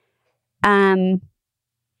 Okay.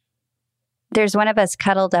 There's one of us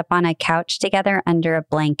cuddled up on a couch together under a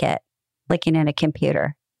blanket, looking at a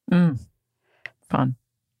computer. Fun.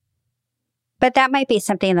 But that might be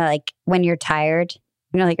something that, like, when you're tired,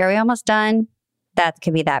 you're like, are we almost done? That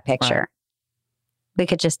could be that picture. Right. We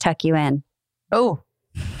could just tuck you in. Oh.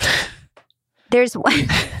 There's one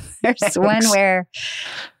where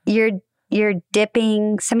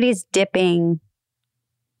somebody's dipping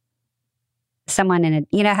someone in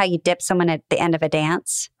you know how you dip someone at the end of a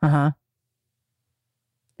dance? Uh-huh.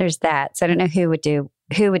 There's that. So I don't know who would dip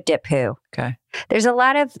who. Okay. There's a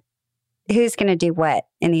lot of who's going to do what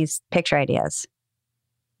in these picture ideas.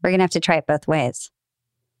 We're going to have to try it both ways.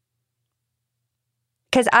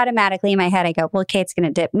 Because automatically in my head, I go, well, Kate's going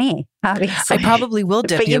to dip me, obviously. I probably will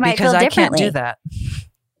dip But you might because feel I can't do differently. that.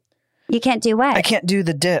 You can't do what? I can't do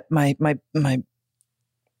the dip. My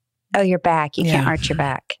Oh, your back. You can't Yeah. arch your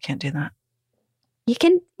back. can't do that. You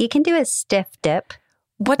can do a stiff dip.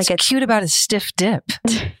 What's Like cute about a stiff dip?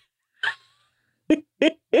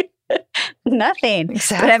 Nothing.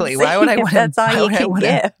 Exactly. But I'm Why would I saying want if that's all you can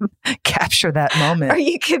give? Capture that moment? Or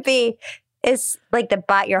you could be, it's like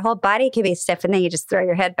your whole body could be stiff and then you just throw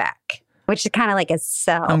your head back, which is kind of like a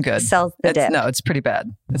sell. I'm good. Sells the dip. No, it's pretty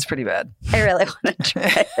bad. It's pretty bad. I really want to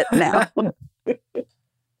try it now.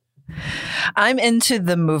 I'm into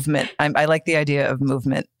the movement. I like the idea of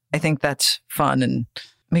movement I think that's fun. And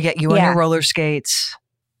we get you on your roller skates.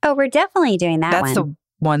 Oh, we're definitely doing that That's the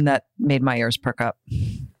one that made my ears perk up.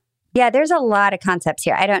 Yeah, there's a lot of concepts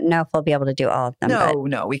here. I don't know if we'll be able to do all of them.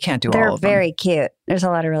 No, we can't do all of them. They're very cute. There's a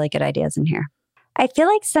lot of really good ideas in here. I feel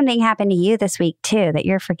like something happened to you this week too that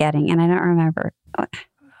you're forgetting, and I don't remember.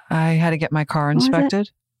 I had to get my car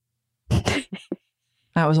inspected.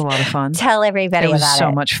 That was a lot of fun. Tell everybody about it. It was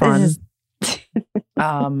so much fun.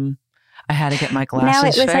 I had to get my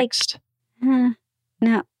glasses fixed. No,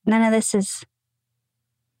 none of this is.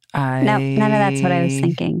 None of that's what I was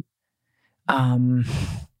thinking.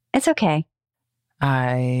 It's okay.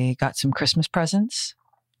 I got some Christmas presents.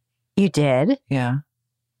 You did? Yeah.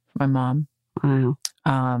 My mom. Wow.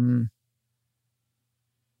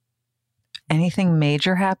 Anything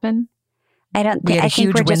major happen? I don't think. We had a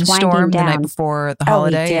huge windstorm the night before the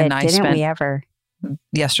holiday, we did. and I Didn't spent we ever?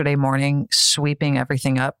 Yesterday morning sweeping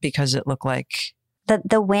everything up because it looked like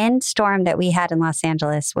the windstorm that we had in Los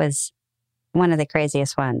Angeles was one of the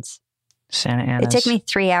craziest ones. Santa Ana's. It took me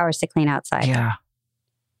 3 hours to clean outside.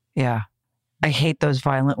 Yeah. I hate those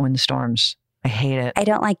violent windstorms. I hate it. I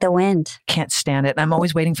don't like the wind. Can't stand it. I'm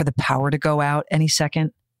always waiting for the power to go out any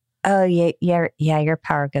second. Oh, yeah. Your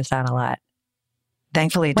power goes out a lot.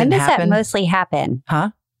 Thankfully, it didn't happen. When does that mostly happen?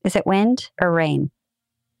 Huh? Is it wind or rain?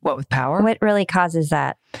 What, with power? What really causes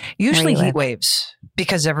that? Usually heat waves,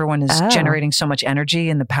 because everyone is generating so much energy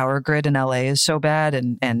and the power grid in LA is so bad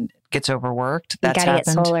and gets overworked. That's happened.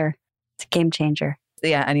 You gotta get solar. It's a game changer.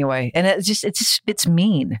 Yeah, anyway. And it's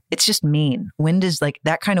mean. It's just mean. Wind is like,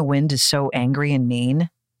 that kind of wind is so angry and mean.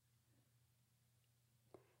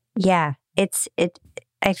 Yeah.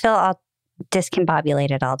 I feel all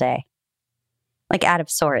discombobulated all day. Like out of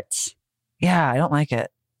sorts. Yeah, I don't like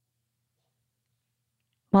it.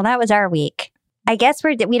 Well, that was our week. I guess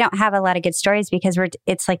we don't have a lot of good stories because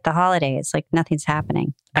it's like the holidays, like nothing's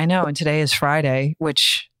happening. I know. And today is Friday,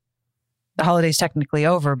 which the holiday's technically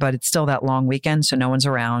over, but it's still that long weekend. So no one's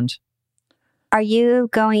around. Are you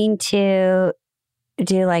going to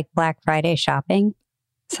do like Black Friday shopping?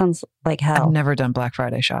 Sounds like hell. I've never done Black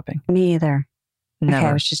Friday shopping. Me either. Never. Okay,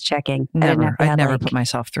 I was just checking. Never. I'd never put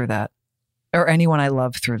myself through that. Or anyone I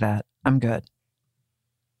love through that. I'm good.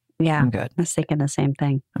 Yeah. I'm good. I was thinking the same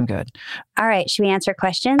thing. I'm good. All right. Should we answer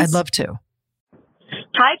questions? I'd love to.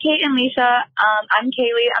 Hi, Kate and Lisa. I'm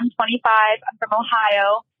Kaylee. I'm 25. I'm from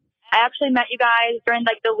Ohio. I actually met you guys during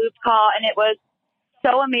like the Loop call, and it was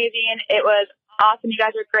so amazing. It was awesome. You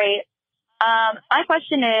guys are great. My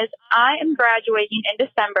question is, I am graduating in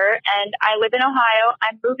December, and I live in Ohio.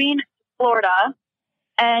 I'm moving to Florida,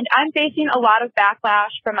 and I'm facing a lot of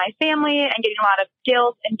backlash from my family and getting a lot of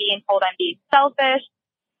guilt and being told I'm being selfish.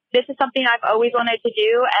 This is something I've always wanted to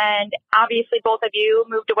do, and obviously both of you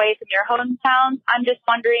moved away from your hometowns. I'm just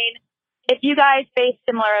wondering if you guys face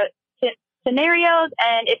similar scenarios,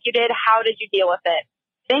 and if you did, how did you deal with it?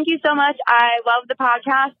 Thank you so much. I love the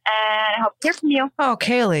podcast, and I hope to hear from you. Oh,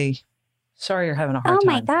 Kaylee. Sorry you're having a hard time.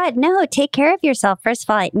 Oh my God. No, take care of yourself. First of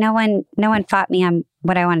all, no one fought me on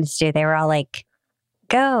what I wanted to do. They were all like,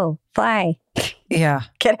 go, fly. Yeah.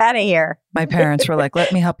 Get out of here. My parents were like,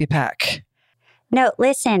 let me help you pack. No,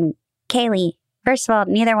 listen, Kaylee, first of all,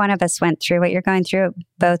 neither one of us went through what you're going through.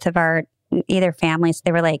 Both of our, either families,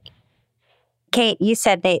 they were like, Kate, you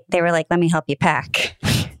said they were like, let me help you pack.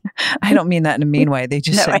 I don't mean that in a mean way. They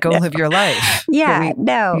just said, go live your life. Yeah, you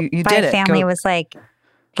my did it. family was like,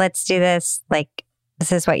 let's do this. Like,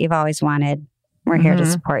 this is what you've always wanted. We're here to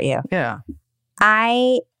support you. Yeah.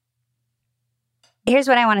 Here's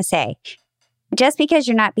what I want to say. Just because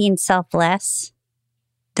you're not being selfless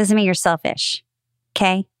doesn't mean you're selfish.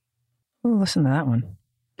 Okay? Ooh, listen to that one.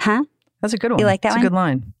 Huh? That's a good one. You like that one? That's a good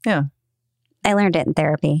line. Yeah. I learned it in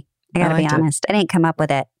therapy. I got to be honest. I didn't come up with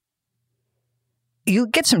it. You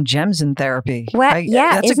get some gems in therapy. What?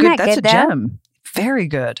 Yeah. That's a gem. Very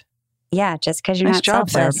good. Yeah. Just because you're Nice not job,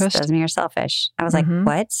 selfless therapist. doesn't mean you're selfish. I was like,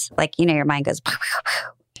 what? Like, your mind goes.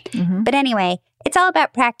 But anyway, it's all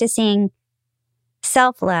about practicing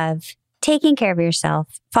self-love, taking care of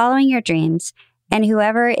yourself, following your dreams. And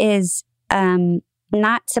whoever is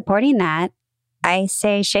not supporting that, I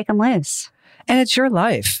say shake them loose. And it's your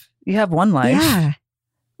life. You have one life. Yeah.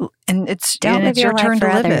 And it's life your turn to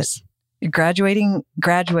for live others. it. You're graduating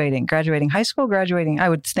high school, graduating. I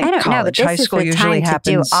would think I don't college. know, but High this school is the usually time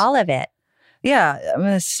happens. to do all of it. Yeah,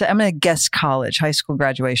 I'm gonna guess college. High school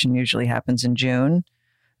graduation usually happens in June.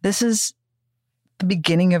 This is the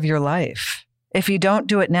beginning of your life. If you don't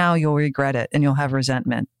do it now, you'll regret it and you'll have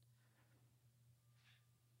resentment.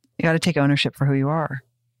 You got to take ownership for who you are.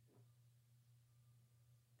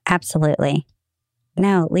 Absolutely.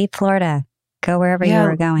 No, leave Florida. Go wherever you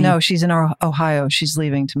were going. No, she's in Ohio. She's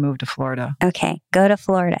leaving to move to Florida. Okay. Go to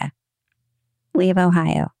Florida. Leave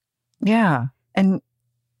Ohio. Yeah. And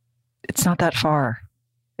it's not that far.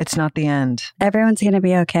 It's not the end. Everyone's going to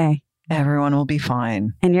be okay. Everyone will be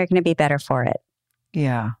fine. And you're going to be better for it.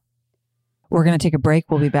 Yeah. We're going to take a break.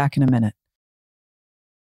 We'll be back in a minute.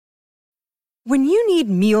 When you need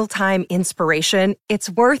mealtime inspiration,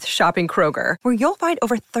 it's worth shopping Kroger, where you'll find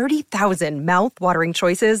over 30,000 mouth-watering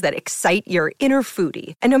choices that excite your inner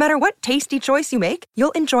foodie. And no matter what tasty choice you make,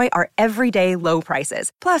 you'll enjoy our everyday low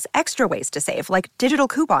prices, plus extra ways to save, like digital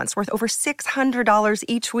coupons worth over $600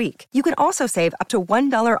 each week. You can also save up to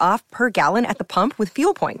 $1 off per gallon at the pump with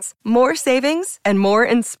fuel points. More savings and more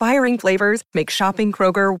inspiring flavors make shopping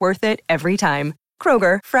Kroger worth it every time.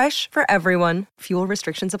 Kroger, fresh for everyone. Fuel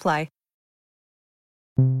restrictions apply.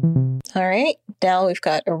 All right, now we've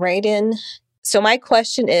got a write-in. So my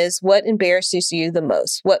question is, what embarrasses you the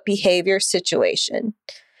most? What behavior, situation?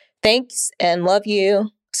 Thanks and love you,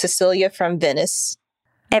 Cecilia from Venice.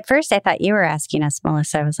 At first, I thought you were asking us,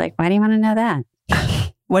 Melissa. I was like, why do you want to know that?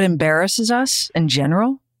 What embarrasses us in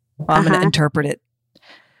general? Well, I'm going to interpret it.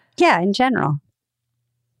 Yeah, in general.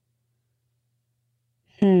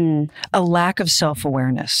 A lack of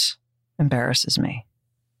self-awareness embarrasses me.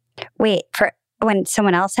 Wait, for when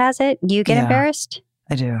someone else has it, you get embarrassed?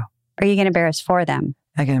 I do. Or you get embarrassed for them?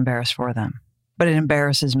 I get embarrassed for them. But it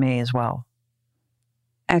embarrasses me as well.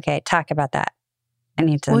 Okay, talk about that. I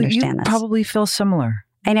need to understand you this. Probably feel similar.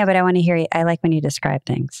 I know, but I want to hear you. I like when you describe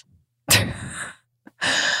things. I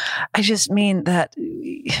just mean that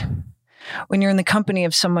when you're in the company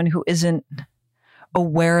of someone who isn't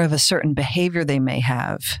aware of a certain behavior they may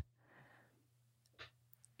have,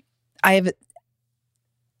 I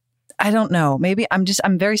don't know. Maybe I'm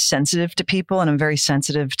very sensitive to people, and I'm very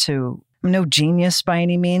sensitive to, I'm no genius by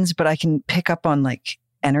any means, but I can pick up on like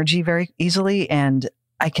energy very easily. And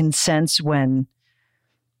I can sense when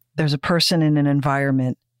there's a person in an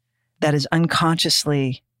environment that is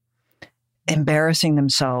unconsciously embarrassing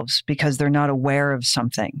themselves because they're not aware of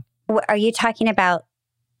something. Are you talking about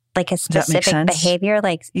like a specific behavior?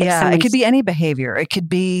 Like, yeah, it could be any behavior. It could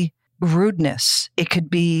be rudeness. It could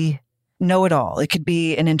be know-it-all. It could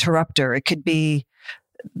be an interrupter. It could be,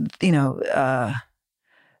 Penelope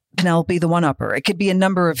the one-upper. It could be a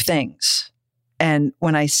number of things. And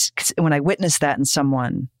when I witness that in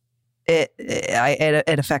someone,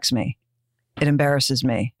 it affects me. It embarrasses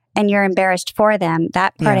me. And you're embarrassed for them.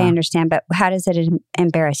 That part I understand. But how does it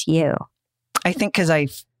embarrass you? I think because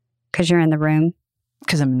you're in the room.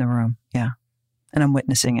 Because I'm in the room, yeah, and I'm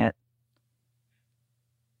witnessing it.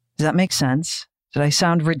 Does that make sense? Did I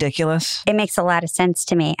sound ridiculous? It makes a lot of sense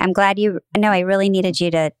to me. I'm glad I really needed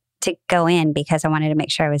you to go in because I wanted to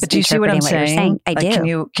make sure I was. But do you see what I'm saying? You're saying? I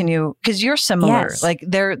do. Can you? Because you're similar. Yes. Like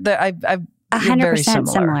they're 100%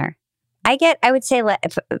 similar. I would say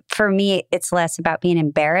for me, it's less about being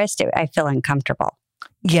embarrassed. I feel uncomfortable.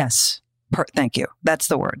 Yes. Thank you. That's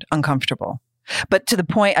the word, uncomfortable. But to the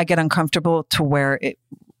point, I get uncomfortable to where it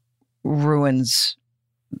ruins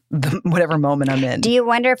whatever moment I'm in. Do you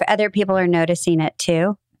wonder if other people are noticing it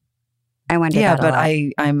too? I wonder. Yeah, that but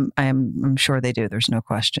a lot. I'm sure they do. There's no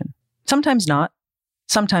question. Sometimes not.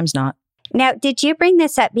 Sometimes not. Now, did you bring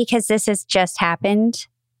this up because this has just happened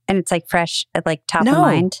and it's like fresh, like top of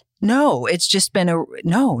mind? No, it's just been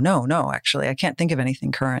no. Actually, I can't think of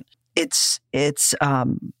anything current. It's just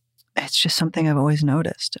something I've always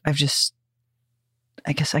noticed.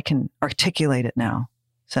 I guess I can articulate it now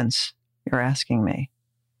since you're asking me.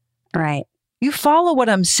 Right. You follow what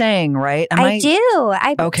I'm saying, right? I do.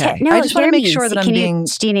 Okay. No, I just want to make sure that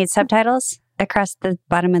do you need subtitles across the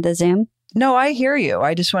bottom of the Zoom? No, I hear you.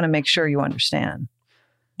 I just want to make sure you understand.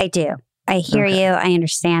 I do. I hear you. I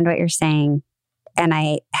understand what you're saying. And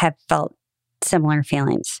I have felt similar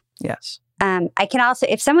feelings. Yes. I can also,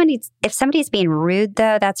 if somebody's being rude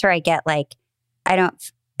though, that's where I get like,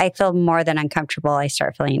 I feel more than uncomfortable. I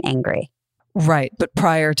start feeling angry. Right. But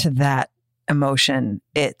prior to that emotion,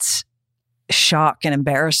 it's shock and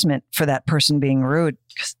embarrassment for that person being rude.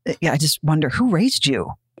 I just wonder, who raised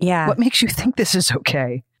you? Yeah. What makes you think this is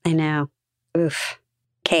okay? I know. Oof.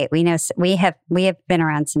 Kate, we know we have been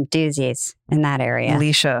around some doozies in that area.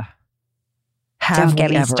 Alicia, don't get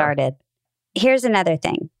me started. Here's another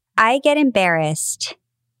thing. I get embarrassed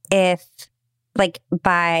if, like,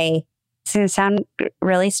 it's going to sound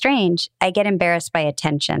really strange. I get embarrassed by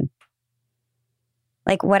attention.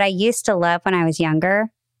 Like what I used to love when I was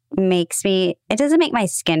younger it doesn't make my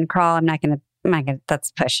skin crawl. I'm not going to,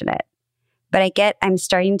 that's pushing it. But I'm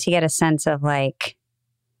starting to get a sense of like,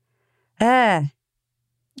 yeah,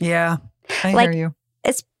 I hear you.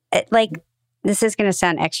 It's like this is going to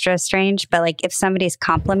sound extra strange, but like if somebody's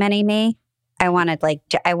complimenting me, I want to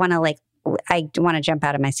jump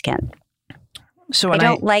out of my skin. So I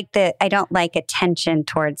don't like attention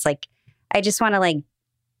towards like, I just want to like,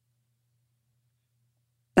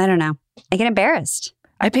 I don't know. I get embarrassed.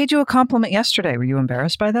 I paid you a compliment yesterday. Were you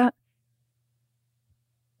embarrassed by that?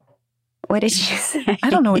 What did you say? I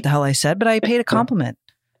don't know what the hell I said, but I paid a compliment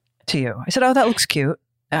to you. I said, "Oh, that looks cute."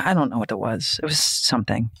 I don't know what it was. It was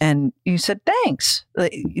something. And you said, "Thanks."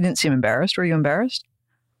 Like, you didn't seem embarrassed. Were you embarrassed?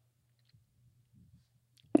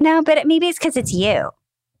 No, but maybe it's because it's you.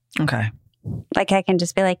 Okay. Like I can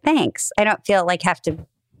just be like, thanks. I don't feel like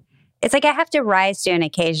it's like I have to rise to an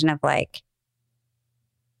occasion of like,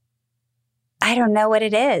 I don't know what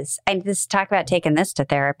it is. I just talk about taking this to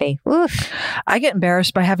therapy. Oof. I get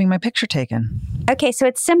embarrassed by having my picture taken. Okay, so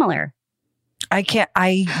it's similar.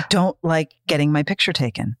 I don't like getting my picture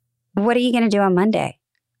taken. What are you going to do on Monday?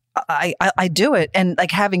 I do it. And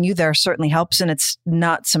like having you there certainly helps. And it's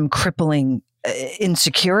not some crippling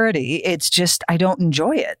insecurity. It's just, I don't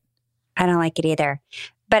enjoy it. I don't like it either.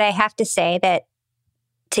 But I have to say that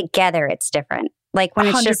together it's different. Like when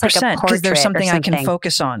it's just like a portrait because there's something or I can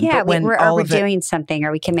focus on. Yeah, but we're doing something,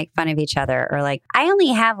 or we can make fun of each other, or like I only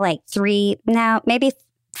have like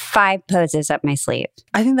 5 poses up my sleeve.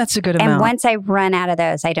 I think that's a good amount. And once I run out of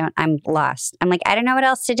those, I'm lost. I'm like, I don't know what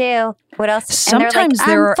else to do. What else? Sometimes and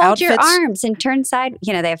they're there like, are fold outfits, your arms and turn side.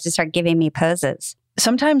 You know, they have to start giving me poses.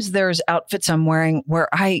 Sometimes there's outfits I'm wearing where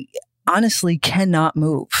I honestly cannot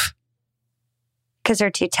move. Because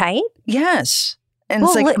they're too tight? Yes. And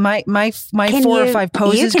it's like my 4 or 5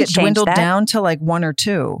 poses get dwindled down to like 1 or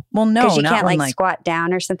 2. Well, no, because you not can't like squat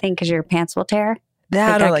down or something because your pants will tear.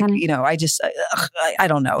 That or like, you know, I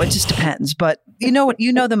don't know. It just depends. But you know what?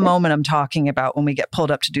 You know the moment I'm talking about when we get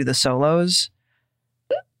pulled up to do the solos,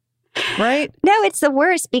 right? No, it's the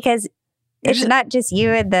worst because it's not just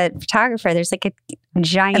you and the photographer. There's like a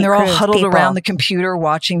giant and they're all crew of huddled people around the computer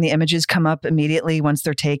watching the images come up immediately once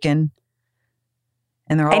they're taken.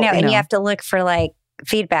 And they're all, I know, and you have to look for like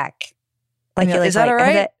feedback. Like, is that all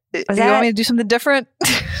right? Do you want me to do something different?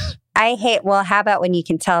 I hate, well, how about when you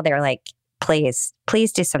can tell they're like, please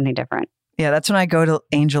do something different. Yeah, that's when I go to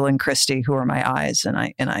Angel and Christy, who are my eyes, and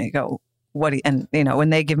I go, and you know, when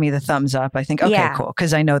they give me the thumbs up, I think, okay, cool,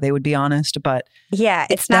 because I know they would be honest. But yeah,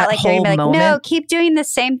 it's not like they're gonna be like, no, keep doing the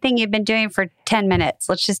same thing you've been doing for 10 minutes.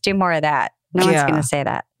 Let's just do more of that. No one's going to say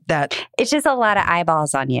that. It's just a lot of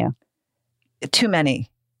eyeballs on you. Too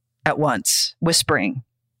many at once, whispering,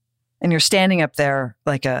 and you're standing up there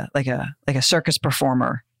like a circus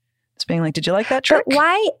performer. It's being like, did you like that trick? But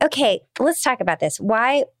why? Okay, let's talk about this.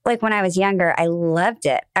 Why? Like when I was younger, I loved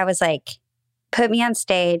it. I was like, put me on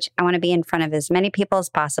stage. I want to be in front of as many people as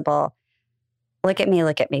possiul. Look at me,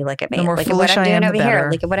 look at me, look at me. The more look at what I'm foolish I am, doing the over here.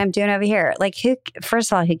 better. Look at what I'm doing over here. Like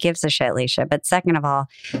first of all, who gives a shit, Leisha? But second of all,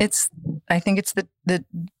 I think it's the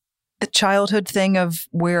childhood thing of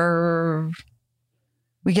where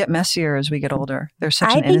we get messier as we get older. There's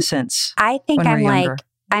such an innocence. I think I'm like,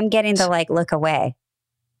 I'm getting the like look away.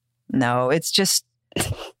 No, it's just.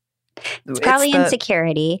 It's probably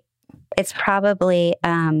insecurity. It's probably,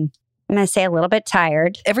 I'm going to say a little bit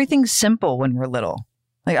tired. Everything's simple when we're little.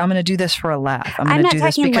 Like, I'm going to do this for a laugh. I'm not do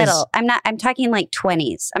this talking because little. I'm talking like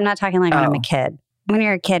 20s. I'm not talking like when I'm a kid. When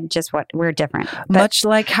you're a kid, we're different. Much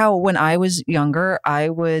like how when I was younger, I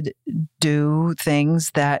would do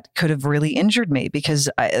things that could have really injured me because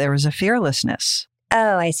there was a fearlessness.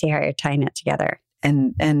 Oh, I see how you're tying it together.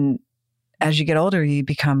 And as you get older, you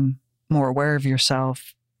become more aware of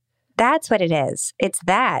yourself. That's what it is. It's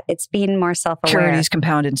that. It's being more self-aware. Securities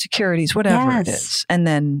compound insecurities, whatever it is. And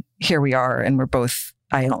then here we are, and we're both,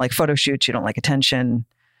 I don't like photo shoots, you don't like attention,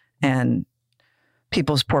 and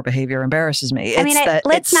people's poor behavior embarrasses me. I like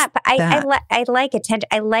attention.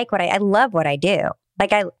 I love what I do.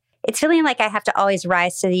 Like it's feeling like I have to always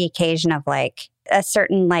rise to the occasion of like a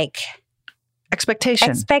certain like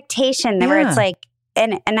expectation where it's like,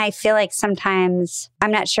 and I feel like sometimes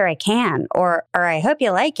I'm not sure I can, or I hope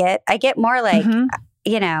you like it. I get more like,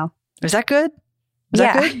 you know. Is that good? Is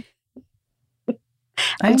that good?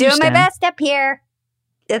 I'm doing my best up here.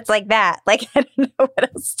 It's like that. Like, I don't know what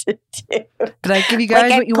else to do. Did I give you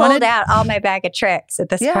guys what you wanted? I pulled out all my bag of tricks at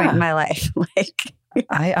this point in my life. Like,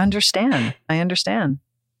 I understand.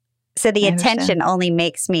 So the attention only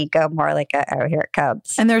makes me go more like, oh, here it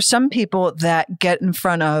comes. And there's some people that get in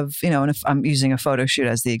front of, you know, and if I'm using a photo shoot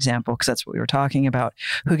as the example, because that's what we were talking about,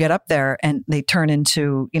 who get up there and they turn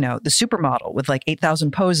into, you know, the supermodel with like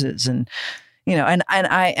 8,000 poses and, you know, and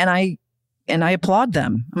I applaud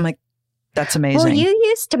them. I'm like, that's amazing. Well, you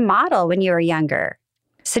used to model when you were younger.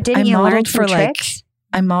 So didn't you learn some tricks?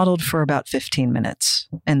 I modeled for about 15 minutes.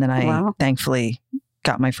 And then I thankfully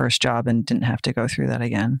got my first job and didn't have to go through that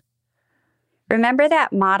again. Remember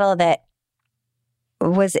that model that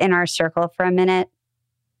was in our circle for a minute?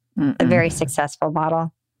 A very successful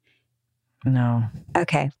model? No.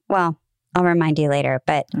 Okay. Well, I'll remind you later.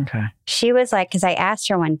 But okay. She was like, because I asked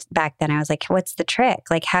her one back then, I was like, what's the trick?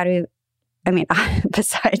 Like,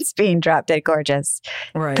 besides being drop dead gorgeous,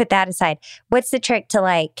 right. Put that aside. What's the trick to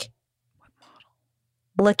like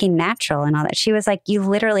looking natural and all that? She was like, you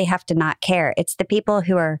literally have to not care. It's the people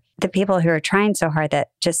who are trying so hard that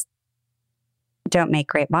just don't make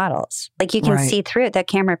great models. Like you can see through it. The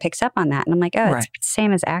camera picks up on that. And I'm like, oh, it's the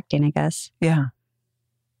same as acting, I guess. Yeah.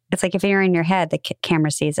 It's like if you're in your head, the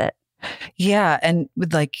camera sees it. Yeah. And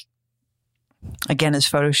with like, again, as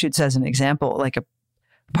photo shoots as an example, like a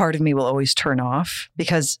part of me will always turn off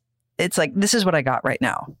because it's like, this is what I got right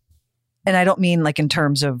now. And I don't mean like in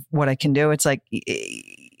terms of what I can do. It's like,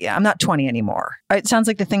 yeah, I'm not 20 anymore. It sounds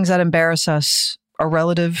like the things that embarrass us are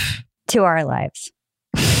relative to our lives.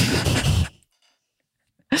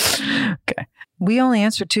 Okay. We only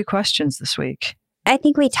answered 2 questions this week. I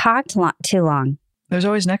think we talked too long. There's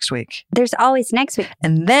always next week. There's always next week.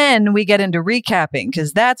 And then we get into recapping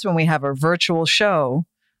because that's when we have our virtual show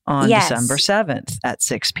on December 7th at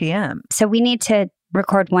 6 p.m. So we need to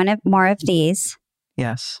record more of these.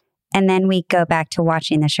 Yes. And then we go back to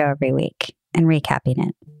watching the show every week and recapping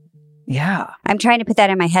it. Yeah. I'm trying to put that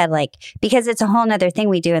in my head, like, because it's a whole nother thing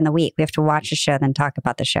we do in the week. We have to watch a show, then talk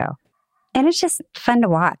about the show. And it's just fun to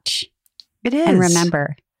watch. It is. And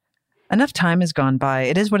remember. Enough time has gone by.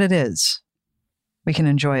 It is what it is. We can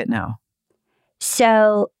enjoy it now.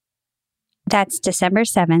 So that's December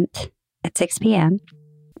 7th at 6 p.m.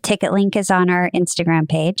 Ticket link is on our Instagram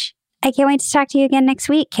page. I can't wait to talk to you again next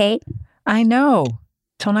week, Kate. I know.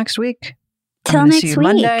 Till next week. Till next see you week.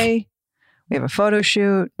 Monday. We have a photo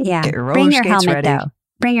shoot. Yeah. Get your roller Bring your skates helmet, ready. though.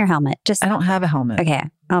 Bring your helmet. I don't have a helmet. Okay.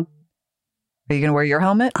 Are you going to wear your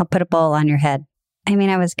helmet? I'll put a bowl on your head. I mean,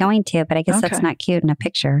 I was going to, but I guess that's not cute in a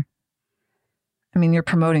picture. I mean, you're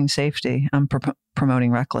promoting safety. I'm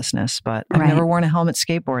promoting recklessness, but I've never worn a helmet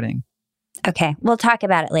skateboarding. Okay. We'll talk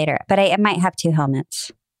about it later, but I might have 2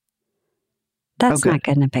 helmets. That's not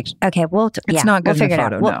good in a picture. Okay. It's not good in a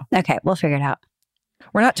photo, no. Okay. We'll figure it out.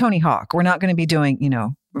 We're not Tony Hawk. We're not going to be doing,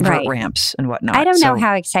 vert ramps and whatnot. I don't know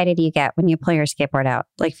how excited you get when you pull your skateboard out.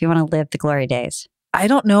 Like if you want to live the glory days. I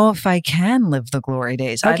don't know if I can live the glory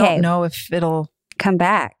days. Okay. I don't know if it'll come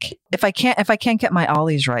back. If I can't get my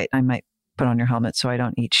ollies right, I might put on your helmet so I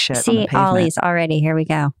don't eat shit on the pavement. Ollies already. Here we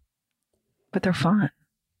go. But they're fun.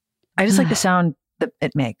 I just like the sound that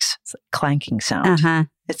it makes. It's like clanking sound. Uh-huh.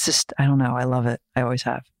 It's just, I don't know. I love it. I always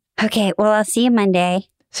have. Okay. Well, I'll see you Monday.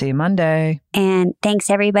 See you Monday. And thanks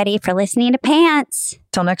everybody for listening to Pants.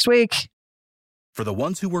 Till next week. For the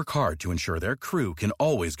ones who work hard to ensure their crew can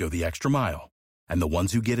always go the extra mile, and the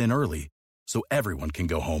ones who get in early so everyone can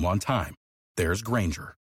go home on time, there's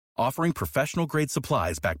Grainger, offering professional-grade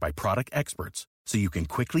supplies backed by product experts so you can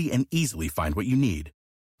quickly and easily find what you need.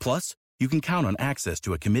 Plus, you can count on access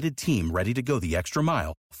to a committed team ready to go the extra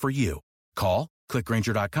mile for you. Call, click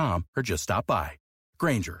Grainger.com, or just stop by.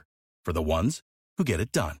 Grainger, for the ones who get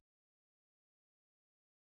it done.